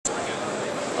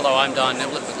Hello, I'm Don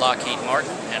Niblett with Lockheed Martin,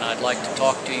 and I'd like to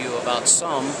talk to you about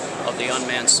some of the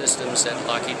unmanned systems that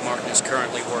Lockheed Martin is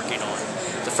currently working on.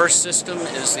 The first system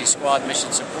is the Squad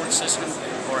Mission Support System,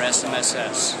 or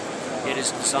SMSS. It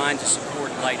is designed to support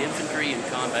light infantry in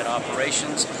combat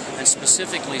operations and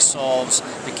specifically solves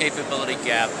the capability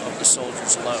gap of the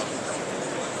soldier's load.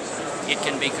 It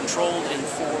can be controlled in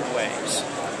 4 ways.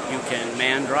 You can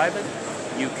man drive it,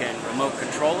 you can remote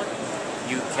control it,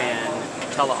 you can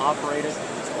teleoperate it,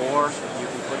 or you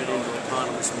can put it into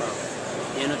autonomous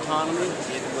mode. In autonomy,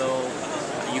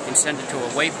 you can send it to a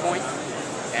waypoint,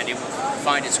 and it will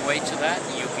find its way to that.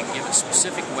 You can give it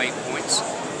specific waypoints,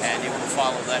 and it will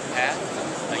follow that path.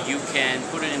 You can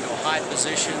put it into a high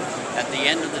position. At the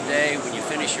end of the day, when you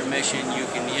finish your mission, you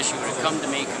can issue it a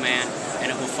come-to-me command,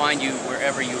 and it will find you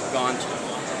wherever you've gone to.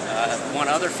 One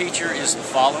other feature is the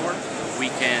follower.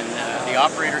 The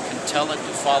operator can tell it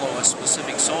to follow a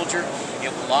specific soldier.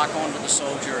 It will lock onto the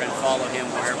soldier and follow him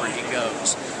wherever he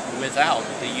goes, without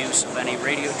the use of any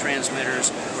radio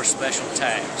transmitters or special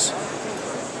tags.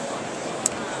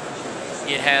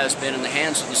 It has been in the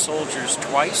hands of the soldiers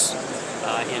twice,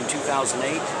 in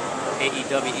 2008,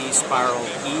 AUVSI Spiral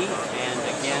E, and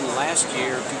again last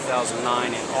year,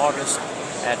 2009, in August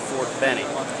at Fort Benning.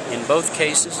 In both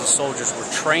cases, the soldiers were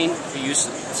trained to use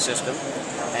the system,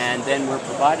 and then were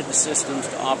provided the systems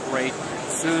to operate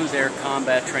through their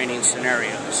combat training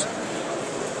scenarios.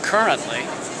 Currently,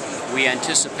 we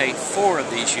anticipate 4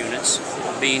 of these units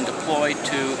being deployed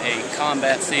to a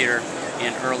combat theater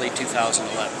in early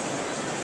 2011.